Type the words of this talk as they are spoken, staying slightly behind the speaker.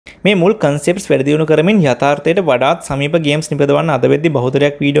මේ මුල් concepts වැඩි දියුණු කරමින් යථාර්ථයට වඩාත් සමීප games නිපදවන්න අද වෙද්දී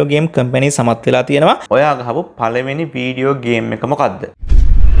බහුතරයක් video game company සමත් වෙලා තියෙනවා. ඔයා ගහපු පළවෙනි video game එක මොකක්ද?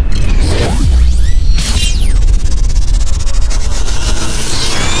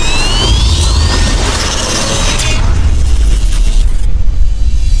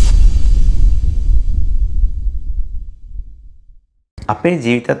 අපේ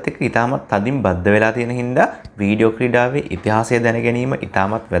ජීවිතත් එක්ක ඉතාමත් තදින් බද්ධ වෙලා තියෙන හින්දා වීඩියෝ ක්‍රීඩාවේ ඉතිහාසය දැන ගැනීම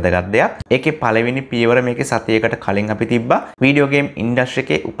ඉතාමත් වැදගත් දෙයක්. ඒකේ පළවෙනි පියවර මේකේ සතියකට කලින් අපි තිබ්බා. වීඩියෝ ගේම් ඉන්ඩස්ට්‍රි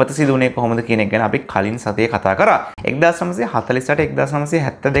එකේ උපත සිදු වුණේ කොහොමද කියන එක ගැන අපි කලින් සතියේ කතා කරා. 1948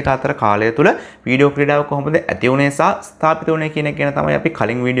 1972 අතර කාලය තුල වීඩියෝ ක්‍රීඩාව කොහොමද ඇති වුණේ සහ ස්ථාපිත වුණේ කියන එක ගැන තමයි අපි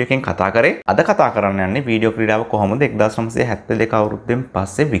කලින් වීඩියෝ එකෙන් කතා කරේ. අද කතා කරන්න යන්නේ වීඩියෝ ක්‍රීඩාව කොහොමද 1972 අවුරුද්දෙන්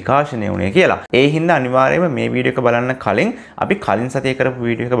පස්සේ විකාශනය වුණේ කියලා. ඒ හින්දා අනිවාර්යයෙන්ම මේ වීඩියෝ එක බලන්න කලින් අපි කලින් සතියේ කරපු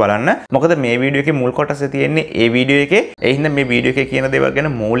වීඩියෝ එක බලන්න. මොකද මේ වීඩියෝ එකේ මුල් කොටසේ තියෙන්නේ ඒ වීඩියෝ එකේ. ඒ හින්දා මේ වීඩියෝ එකේ කියන දේවල් ගැන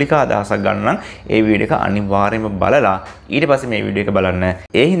මූලික අදහසක් ගන්න නම් ඒ වීඩියෝ එක අනිවාර්යයෙන්ම බලලා ඊට පස්සේ මේ වීඩියෝ එක බලන්න.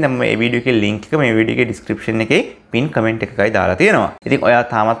 ඒ හින්දා මේ වීඩියෝ එකේ link එක මේ වීඩියෝ එකේ description එකේ pin comment එකකයි දාලා තියෙනවා. ඉතින් ඔයා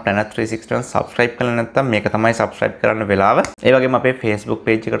තාමත් Planet 361 subscribe කරලා නැත්නම් මේක තමයි subscribe කරන්න වෙලාව. ඒ වගේම අපේ Facebook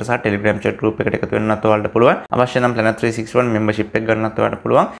page එකට සහ Telegram chat group එකට එකතු වෙන්නත් ඔයාලට පුළුවන්. අවශ්‍ය නම් Planet 361 membership එක ගන්නත් ඔයාලට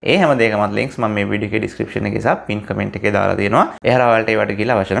පුළුවන්. ඒ හැම දෙයකමත් links මම මේ වීඩියෝ එකේ description එකේ සහ pin comment එකේ දාලා තියෙනවා. ඒ හරහා ඔයාලට ඒවට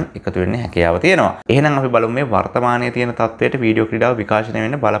ගිහලා අවශ්‍ය නම් එකතු වෙන්න හැකියාව තියෙනවා. එහෙනම් අපි බලමු මේ වර්තමානයේ තියෙන තත්ත්වයට වීඩියෝ ක්‍රීඩාව විකාශනය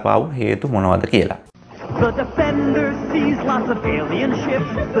වෙන්න බලපාවු හේතු මොනවද කියලා. The defender sees lots of alien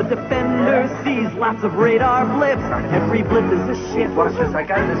ships. The defender sees lots of radar blips. Every blip is a ship. Watch this, I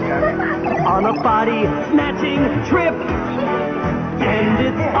got this guy. On a body snatching trip. And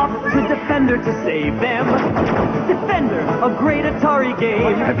it's up to Defender to save them. Defender, a great Atari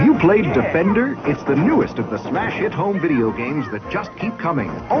game. Have you played Defender? It's the newest of the smash hit home video games that just keep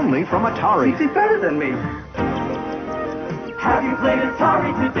coming. Only from Atari. He's better than me. Have you played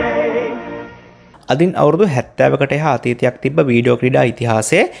Atari today? අදින් අවුරුදු 70කට එහා අතීතයක් තිබ්බ video ක්‍රීඩා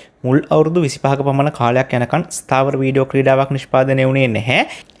ඉතිහාසයේ මුල් අවුරුදු 25ක පමණ කාලයක් යනකන් ස්ථාවර වීඩියෝ ක්‍රීඩාවක් නිෂ්පාදනය වුණේ නැහැ.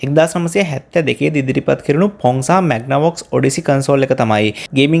 1972 දී ඉදිරිපත් කෙරුණු Pong සහ Magnavox Odyssey කන්සෝල් එක තමයි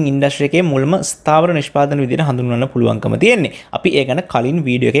ගේමින් ඉන්ඩස්ට්‍රි එකේ මුල්ම ස්ථාවර නිෂ්පාදන විදිහට හඳුන්වන්න පුළුවන්කම තියෙන්නේ. අපි ඒ ගැන කලින්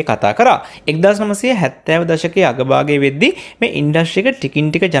වීඩියෝ එකේ කතා කරා. 1970 දශකයේ අගභාගයේ වෙද්දී මේ ඉන්ඩස්ට්‍රි එක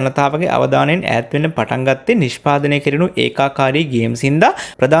ටිකින් ටික ජනතාවගේ අවධානයෙන් ඈත් වෙන්න පටන් ගත්තේ නිෂ්පාදනය කෙරුණු ඒකාකාරී ගේම්ස් හින්දා.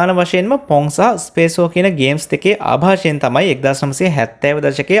 ප්‍රධාන වශයෙන්ම Pong සහ ස්පේසෝ කියන ගේම්ස් දෙකේ ආభాෂයෙන් තමයි 1970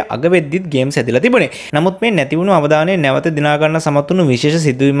 දශකයේ අගවෙද්දිත් ගේම්ස් හැදිලා තිබුණේ. නමුත් මේ නැති වුණු අවධානය නැවත දිනා ගන්න සමත් වුණු විශේෂ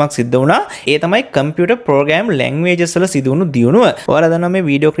සිදුවීමක් සිද්ධ වුණා. ඒ තමයි කම්පියුටර් ප්‍රෝග්‍රෑම් ලැන්ග්වේජස් වල සිදු වුණු දියුණුව. ඔයාලා දන්නවා මේ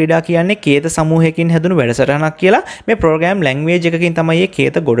වීඩියෝ ක්‍රීඩා කියන්නේ කේත සමූහයකින් හැදුණු වැඩසටහනක් කියලා. මේ ප්‍රෝග්‍රෑම් ලැන්ග්වේජ් එකකින් තමයි මේ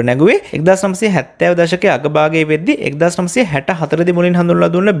කේත ගොඩ නැගුවේ. 1970 දශකයේ අගභාගයේ වෙද්දී 1964 දී මුලින්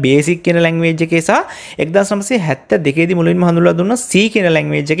හඳුන්වලා දුන්න බේසික් කියන ලැන්ග්වේජ් එකේ සහ 1972 දී මුලින්ම හඳුන්වලා දුන්න C කියන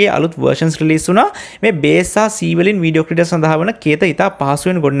ලැන්ග්වේජ් එකේ අලුත් versions රිලීස් වුණා. මේ බේස් සහ C වලින් වීඩියෝ ක්‍රීඩා සඳහා වන කේත ඉතා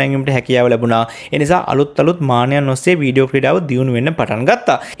පහසුවෙන් ගොඩ නැගීමට හැකියාව ලැබුණා. ඒ නිසා අලුත් මානයන් ඔස්සේ වීඩියෝ ක්‍රීඩාව දියුණු වෙන්න පටන්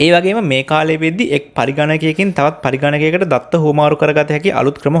ගත්තා. ඒ වගේම මේ කාලේ වෙද්දී එක් පරිගණකයකින් තවත් පරිගණකයකට දත්ත හුවමාරු කරගත හැකි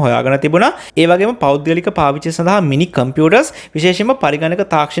අලුත් ක්‍රම හොයාගෙන තිබුණා. ඒ වගේම පෞද්ගලික පාවිච්චිය සඳහා මිනි කම්පියුටර්ස් විශේෂයෙන්ම පරිගණක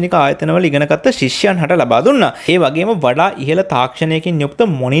තාක්ෂණික ආයතනවල ඉගෙනගත්ත ශිෂ්‍යයන් හට ලබා දුන්නා. ඒ වගේම වඩා ඉහළ තාක්ෂණයකින් යුක්ත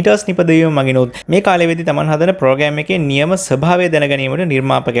මොනිටර්ස් නිපදවීම මගිනුත් මේ කාලේ වෙද්දී Taman හදන ප්‍රෝග්‍රෑම් එකේ නියම ස්වභාවය දැන ගැනීමට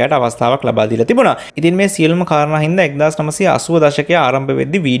නිර්මාපකයාට අවස්ථාවක් ලබා දීලා තිබුණා. ඉතින් මේ සියලුම කාරණා හින්දා 1980 දශකයේ ආරම්භ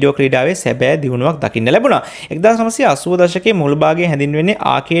වෙද්දී වීඩියෝ ක්‍රීඩාවේ සැබෑ දියුණුවක් දකින්න ලැබුණා. 1980 දශකයේ මුල් භාගයේ හැඳින්වෙන්නේ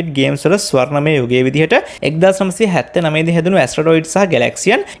ආකේඩ් ගේම්ස් වල ස්වර්ණමය යුගයේ විදිහට 1979 දී හැදුණු ඇස්ට්‍රොයිඩ් සහ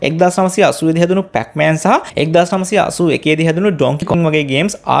ගැලැක්සියන්, 1980 දී හැදුණු පැක්මෑන් සහ 1981 දී හැදුණු ඩොන්කි කොං වගේ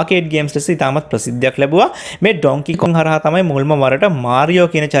ගේම්ස් ආකේඩ් ගේම්ස් ලෙස ඉතාමත් ප්‍රසිද්ධියක් ලැබුවා. මේ ඩොන්කි කොං හරහා තමයි මුල්ම වරට මාරියෝ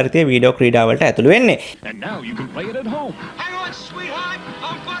කියන චරිතය වීඩියෝ ක්‍රීඩාවලට ඇතුළු වෙන්නේ. And now you can play it at home. Hang on, sweetheart!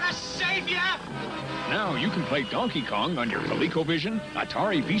 I'm gonna save ya! Now you can play Donkey Kong on your ColecoVision,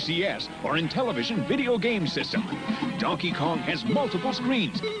 Atari VCS, or Intellivision video game system. Donkey Kong has multiple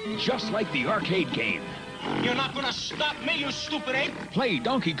screens, just like the arcade game. You're not gonna stop me, you stupid ape! Play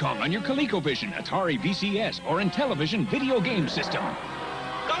Donkey Kong on your ColecoVision, Atari VCS, or Intellivision video game system.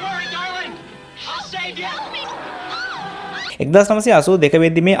 Don't worry, darling! I'll save you! 1982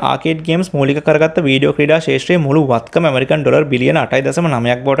 වෙද්දී මේ Arcade games මූලික කරගත්ත video ක්‍රීඩා ශේෂ්ත්‍රයේ මුළු වත්කම American dollar බිලියන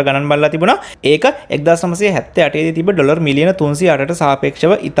 8.9ක් බවට ගණන් බලලා තිබුණා. ඒක 1978 දී තිබ්බ ඩොලර් මිලියන 308ට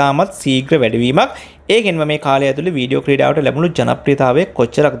සාපේක්ෂව ඉතාමත් ශීඝ්‍ර වැඩිවීමක්. ඒකෙන්ම මේ කාලය ඇතුළේ වීඩියෝ ක්‍රීඩාවට ලැබුණු ජනප්‍රියතාවය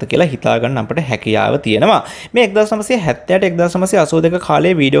කොච්චරක්ද කියලා හිතා ගන්න අපිට හැකියාව තියෙනවා. මේ 1970 1982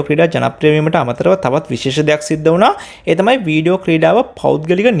 කාලේ වීඩියෝ ක්‍රීඩා ජනප්‍රිය වීමට අමතරව තවත් විශේෂ දෙයක් සිද්ධ වුණා. ඒ තමයි වීඩියෝ ක්‍රීඩාව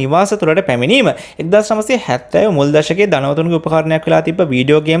පෞද්ගලික නිවාස තුළට පැමිණීම. 1970 මුල් දශකයේ ධනවතුන්ගේ උපකරණයක් වෙලා තිබ්බ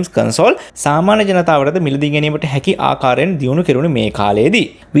වීඩියෝ ගේම්ස් කන්සෝල් සාමාන්‍ය ජනතාවට මිලදී ගැනීමට හැකි ආකාරයෙන් දියුණු කෙරුණේ මේ කාලයේදී.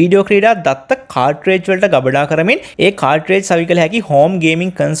 වීඩියෝ ක්‍රීඩා දත්ත කාර්ට්‍රේජ් වලට ගබඩා කරමින් ඒ කාර්ට්‍රේජ් සවි කළ හැකි හෝම්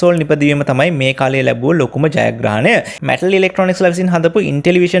ගේමින් කන්සෝල් නිපදවීම තමයි මේ කාලයේ ලැබුව ලොකුම ජයග්‍රහණය. මෙටල් ඉලෙක්ට්‍රොනික්ස් ලවිසින් හදපු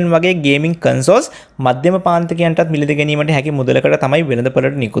ඉන්ටෙලිවිෂන් වගේ ගේමින් කන්සෝල්ස් මධ්‍යම පාන්තිකයන්ටත් මිලදී ගැනීමට හැකි මුදලකට තමයි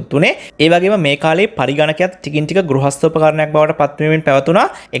වෙළඳපොළට නිකුත් වුණේ. ඒ වගේම මේ කාලේ පරිගණකයත් ටිකින් ටික ගෘහස්ථෝපකරණයක් බවට පත්වීමෙන් පැවතුණා.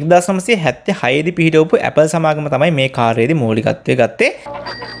 1976 දී පිහිටවපු Apple සමාගම තමයි මේ කාර්යයේදී මූලිකත්වය ගත්තේ.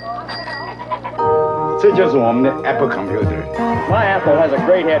 这就是我们的 Apple computer. My Apple has a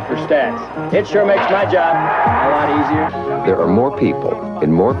great head for stats. It sure makes my job a lot easier. There are more people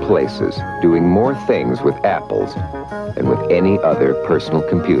in more places doing more things with Apples than with any other personal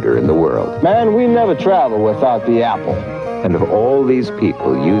computer in the world. Man, we never travel without the Apple. And of all these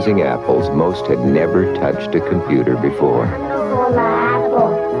people using Apples, most had never touched a computer before.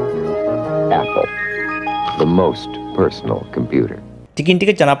 Apple, the most personal computer. ටිකින්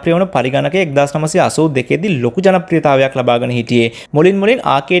ටික ජනප්‍රිය වුණ පරිගණකය 1982 දී ලොකු ජනප්‍රියතාවයක් ලබාගෙන හිටියේ. මුලින්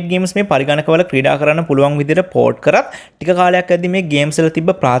Arcade games මේ පරිගණකවල ක්‍රීඩා කරන්න පුළුවන් විදිහට පෝට් කරත් ටික කාලයක් ඇද්දී මේ ගේම්ස් වල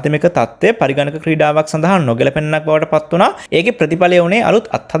තිබ්බ ප්‍රාථමික තත්ත්වය පරිගණක ක්‍රීඩාවක් සඳහා නොගැලපෙන්නක් බවට පත් වුණා. ඒකේ ප්‍රතිඵලය වුණේ අලුත්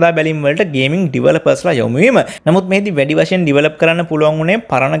අත්හදා බැලීම් වලට ගේමින් ඩිවෙලොපර්ස්ලා යොමු වීම. නමුත් මේදී වැඩි වශයෙන් ඩිවෙලොප් කරන්න පුළුවන් වුණේ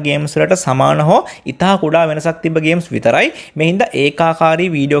පරණ ගේම්ස් වලට සමාන හෝ ඉතා කුඩා වෙනසක් තිබ්බ ගේම්ස් විතරයි. මේ හින්දා ඒකාකාරී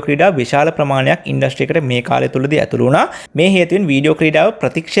වීඩියෝ ක්‍රීඩා විශාල ප්‍රමාණයක් ඉන්ඩස්ට්‍රි එකට මේ කාලය තුලදී ඇතුළු වුණා. මේ හේතුවෙන් වීඩියෝ ක්‍රීඩාව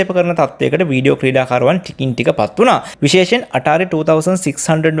ප්‍රතික්ෂේප කරන තත්ත්වයකට වීඩියෝ ක්‍රීඩාකරුවන් ටිකින් ටික පත් වුණා. විශේෂයෙන් Atari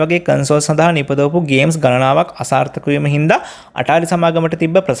 2600 වගේ කන්සෝල් සඳහා නිපදවපු ගේම්ස් ගණනාවක් අසාර්ථක වීම හින්දා Atari සමාගමට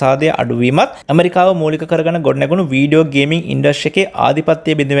තිබ්බ ප්‍රසාදය අඩුවීමත් ඇමරිකාව මූලික කරගෙන ගොඩනැගුණු වීඩියෝ ගේමින් ඉන්ඩස්ට්‍රි එකේ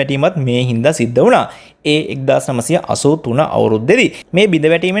ආධිපත්‍ය බිඳවැටීමත් මේ හින්දා සිද්ධ වුණා. ඒ 1983 අවුරුද්දේදී මේ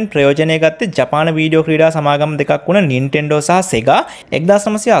බිඳවැටීමෙන් ප්‍රයෝජනය ගත්තේ ජපාන වීඩියෝ ක්‍රීඩා සමාගම් දෙකක් වුණ Nintendo සහ Sega.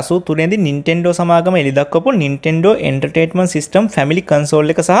 1983 දී Nintendo සමාගම එළිදක්වපු Nintendo Entertainment System Family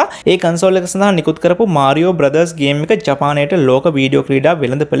console එක සහ ඒ කන්සෝල් එක සඳහා නිකුත් කරපු Mario Brothers ගේම් එක ජපානයේ ලෝක වීඩියෝ ක්‍රීඩා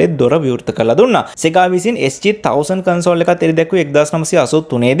වෙළඳපොලේ දොර විවෘත කළා දුන්නා. Sega විසින් SG-1000 කන්සෝල් එකත් එළිදැක්වුවේ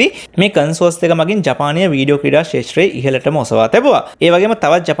 1983 දී. මේ කන්සෝල්ස් දෙක මගින් ජපානීය වීඩියෝ ක්‍රීඩා ක්ෂේත්‍රයේ ඉහළටම ඔසවා තිබුවා. ඒ වගේම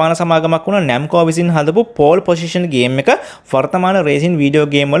තවත් ජපාන සමාගමක් වුණ Namco විසින් හදපු Pole Position ගේම් එක වර්තමාන රේසින් වීඩියෝ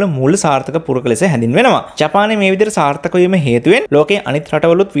ගේම් වල මුල් සාර්ථක පුරක ලෙස හැඳින්වෙනවා. ජපානයේ මේ විදිහට සාර්ථක වීම හේතුවෙන් ලෝකයේ අනිත්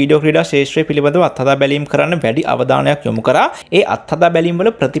රටවලුත් වීඩියෝ ක්‍රීඩා ක්ෂේත්‍රය පිළිබඳව අත්හදා බැලීම් කරන්න වැඩි අවධානයක් යොමු කරා. ඒ අත්හදා බැලීම් වල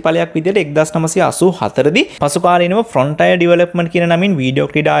ප්‍රතිඵලයක් විදිහට 1984 දී පසුකාලීනව Frontier Development කියන නමින් වීඩියෝ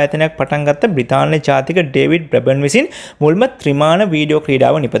ක්‍රීඩා ආයතනයක් පටන් ගත්ත බ්‍රිතාන්‍ය ජාතික ඩේවිඩ් බ්‍රැබන් විසින් මුල්ම ත්‍රිමාන වීඩියෝ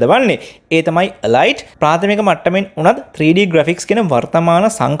ක්‍රීඩාව නිපදවන්නේ. ඒ තමයි Elite. ප්‍රාථමික මට්ටමින් උනත් 3D graphics කියන වර්තමාන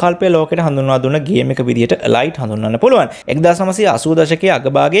සංකල්පය ලෝකෙට හඳුන්වා දුන්න ගේම් එක විදිහට Elite හඳුන්වන්න පුළුවන්. 1980 දශකයේ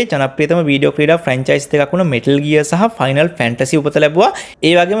අගභාගයේ ජනප්‍රියතම වීඩියෝ ක්‍රීඩා ෆ්‍රැන්චයිස් දෙකක් වුණ Metal Gear සහ Final Fantasy උපත ලැබුවා.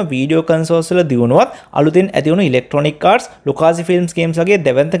 ඒ වගේම වීඩියෝ කන්සෝල්ස් වල දියුණුවත් අලුතින් ඇති වුණු Electronic Arts, Lucasfilms Games වගේ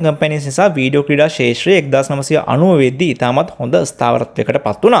දෙවන්ත කම්පැනිස් නිසා වීඩියෝ ක්‍රීඩා ක්ෂේත්‍රයේ 1990 වෙද්දී ඉතාමත් හොඳ ස්ථාවරත්වයකට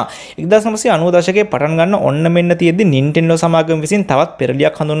පත් වුණා. 1990 දශකයේ පටන් ගන්න ඔන්න මෙන්න තියෙද්දි Nintendo සමාගම විසින් තවත්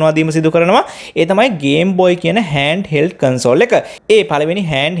පෙරලියක් හඳුන්වා දීම සිදු කරනවා. ඒ තමයි Game Boy කියන hand held console එක. ඒ පළවෙනි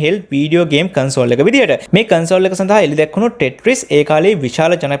hand held video game console එක විදියට. මේ console එක සඳහා එළිදැක්වුණු Tetris ඒ කාලේ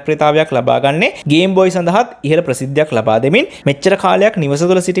විශාල ජනප්‍රියතාවයක් ලබා ගන්නේ Game Boy සඳහාත් ඉහළ ප්‍රසිද්ධියක් ලබා දෙමින් මෙච්චර කාලයක් නිවස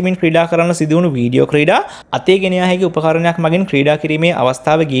තුළ සිටමින් ක්‍රීඩා කරන්න සිදු වුණු වීඩියෝ ක්‍රීඩා අතේ ගෙන යා හැකි උපකරණයක් මගින් ක්‍රීඩා කිරීමේ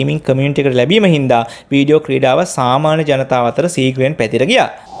අවස්ථාව ගේමින් කමියුනිටි එකට ලැබීම හින්දා වීඩියෝ ක්‍රීඩාව සාමාන්‍ය ජනතාව අතර සීඝ්‍රයෙන් පැතිර ගියා.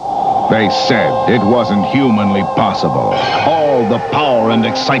 They said it wasn't humanly possible. All the power and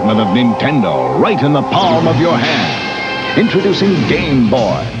excitement of Nintendo right in the palm of your hand. Introducing Game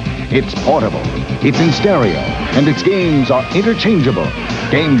Boy. It's portable, it's in stereo, and its games are interchangeable.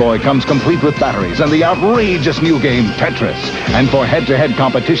 Game Boy comes complete with batteries and the outrageous new game Tetris. And for head-to-head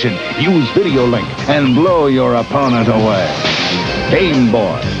competition, use Video Link and blow your opponent away. Game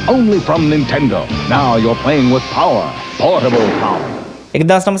Boy, only from Nintendo. Now you're playing with power, portable power.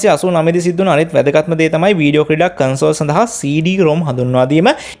 1989 දී සිද්ධ වුණු අනිත් වැදගත්ම දේ තමයි video ක්‍රීඩා console සඳහා CD-ROM හඳුන්වා දීම.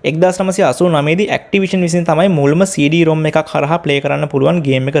 1989 දී Activision විසින් තමයි මුල්ම CD-ROM එකක් හරහා ප්ලේ කරන්න පුළුවන්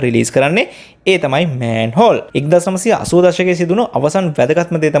ගේම් එක රිලීස් කරන්නේ. ඒ තමයි Manhole. 1980 දශකයේ සිදු වුණු අවසන්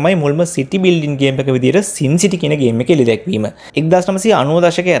වැදගත්ම දේ තමයි මුල්ම සිටි බිල්ඩින් ගේම් එක විදිහට Sin City කියන ගේම් එක එළිදැක්වීම. 1990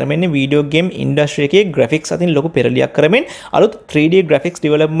 දශකයේ ආරම්භයේ වීඩියෝ ගේම් ඉන්ඩස්ට්‍රි එකේ graphics අතින් ලොකු පෙරලියක් කරමින් අලුත් 3D graphics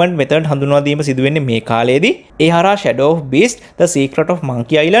development method හඳුන්වා දීම සිදු වෙන්නේ මේ කාලයේදී. ඒ හරහා Shadow of Beast, The Secret of of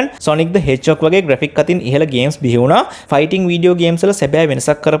Monkey Island, Sonic the Hedgehog වගේ graphic අතින් ඉහළ games බිහි වුණා. fighting video games වල සැබෑ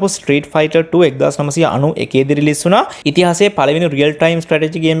වෙනසක් කරපු Street Fighter 2 1991 දී රිලීස් වුණා. ඉතිහාසයේ පළවෙනි real time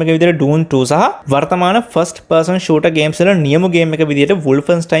strategy game එක විදිහට Dune 2 සහ වර්තමාන first person shooter games වල නියම game එක විදිහට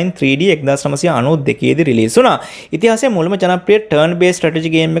Wolfenstein 3D 1992 දී රිලීස් වුණා. ඉතිහාසයේ මුල්ම ජනප්‍රිය turn based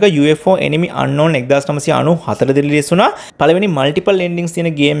strategy game එක UFO Enemy Unknown 1994 දී රිලීස් වුණා. පළවෙනි multiple endings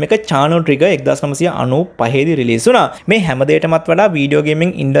තියෙන game එක Chrono Trigger 1995 දී රිලීස් වුණා. මේ හැම දෙයකටමත් වඩා video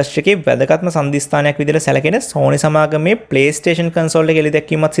gaming industry එකේ වැදගත්ම සම්දිස්ථානයක් විදිහට සැලකෙන Sony සමාගමේ PlayStation console එක එළි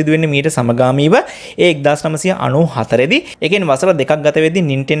දැක්වීමත් සිදු වෙන්නේ මීට සමගාමීව ඒ 1994 දී. ඒකෙන් වසර දෙකක් ගත වෙද්දී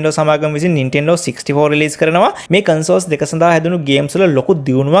Nintendo සමාගම විසින් Nintendo 64 රිලීස් කරනවා. මේ consoles දෙක සඳහා හැදුණු games වල ලොකු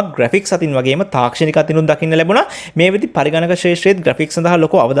දියුණුවක් graphics අතින් වගේම තාක්ෂණික අතිනුත් දකින්න ලැබුණා. මේ වෙද්දී පරිගණක ශ්‍රේෂ්ඨයේත් graphics සඳහා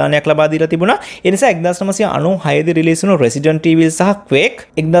ලොකු අවධානයක් ලබා දීලා තිබුණා. ඒ නිසා 1996 දී රිලීස් වුණු Resident Evil සහ Quake,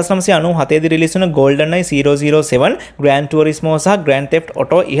 1997 දී රිලීස් වුණු GoldenEye 007, Gran Turismo සහ Grand Theft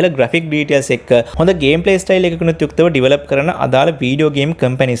Auto ඉහළ graphic details එක්ක හොඳ gameplay style එකකිනුත් යුක්තව develop කරන අදාළ video game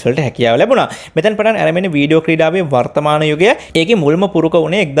companies වලට හැකියාව ලැබුණා. මෙතෙන් පටන් ආරම්භ වෙන video ක්‍රීඩාවේ වර්තමාන යුගය ඒකේ මුල්ම පුරුක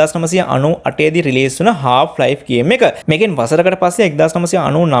වුණේ 1998 දී රිලීස් වුණ Half-Life game එක. මේකෙන් වසරකට පස්සේ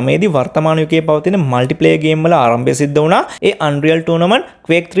 1999 දී වර්තමාන යුගයේ පවතින multiplayer game වල ආරම්භය සිද්ධ වුණා. ඒ Unreal Tournament,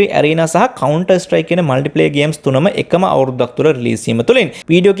 Quake 3 Arena සහ Counter Strike කියන multiplayer games තුනම එකම අවුරුද්දක් තුළ රිලීස් වීම තුලින්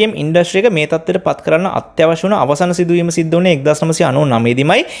video game industry එක මේ තත්ත්වයට පත් කරන්න අත්‍යවශ්‍ය වුණ අවසන් සිදුවීම සිද්ධ වුණේ 1999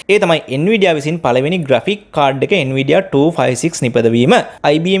 දීමයි. ඒ තමයි Nvidia විසින් පළවෙනි graphic card එක Nvidia 256 නිපදවීම.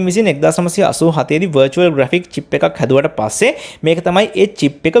 IBM විසින් 1987 දී virtual graphic chip එකක් හැදුවට පස්සේ මේක තමයි ඒ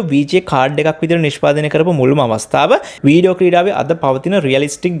chip එක VGA card එකක් විදිහට නිෂ්පාදනය කරපු මුල්ම අවස්ථාව. වීඩියෝ ක්‍රීඩාවේ අද පවතින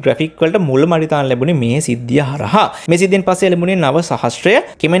realistic graphic වලට මුල්ම අඩිතාන ලැබුණේ මේ සිද්ධිය හරහා. මේ සිද්ධියෙන් පස්සේ ලැබුණේ නව සහස්‍රය.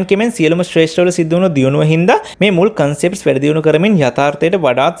 කෙමෙන් සියලුම ශ්‍රේෂ්ඨ වල සිද්ධ වුණු දියුණුව හින්දා මේ මුල් concepts වැඩි දියුණු කරමින් යථාර්ථයට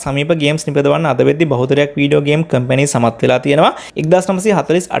වඩාත් සමීප games නිපදවන්න අද වෙද්දී බහුතරයක් වීඩියෝ game company සමත් වෙලා තියෙනවා.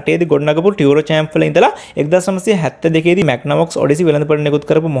 1948 දී ගොඩනගපු Euro Champ වල ඉඳලා 1972 දී Magnavox Odyssey වෙළඳපොළ නිකුත්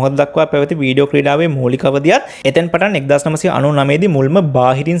කරපු මොහොත දක්වා පැවති වීඩියෝ ක්‍රීඩාවේ මූලික අවධියත් එතෙන් පටන් 1999 දී මුල්ම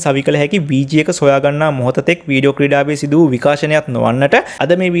බාහිරින් සවිකල හැකි VG එක සොයා ගන්නා මොහොතෙක් වීඩියෝ ක්‍රීඩාවේ සිදු වූ විකාශනයක් නොවන්නට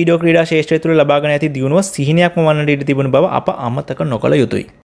අද මේ වීඩියෝ ක්‍රීඩා ශාස්ත්‍රය තුළ ලබාගෙන ඇති දියුණුව සිහිනයක්ම වන්නට ඉඩ තිබුණු බව අප අමතක නොකළ යුතුයි.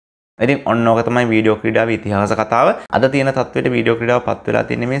 ඉතින් ඔන්න ඕක තමයි වීඩියෝ ක්‍රීඩාවේ ඉතිහාස කතාව. අද තියෙන තත්ත්වයට වීඩියෝ ක්‍රීඩාව පත් වෙලා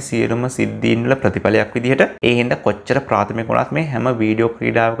තින්නේ මේ සියලුම සිද්ධීන් වල ප්‍රතිඵලයක් විදිහට. ඒ හින්දා කොච්චර ප්‍රාථමික වුණත් මේ හැම වීඩියෝ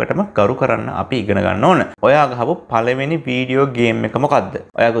ක්‍රීඩාවකටම ගරු කරන්න අපි ඉගෙන ගන්න ඕන. ඔයා ගහපු පළවෙනි වීඩියෝ ගේම් එක මොකද්ද?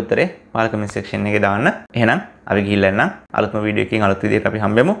 ඔයාගේ උත්තරේ මාල කමෙන්ට් සෙක්ෂන් එකේ දාන්න. එහෙනම් අපි ගිහිල්ලා එන්න අලුත්ම වීඩියෝ එකකින් අලුත් විදිහට අපි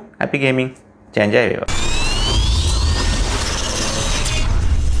හම්බෙමු. Happy gaming. ජය ජය වේවා.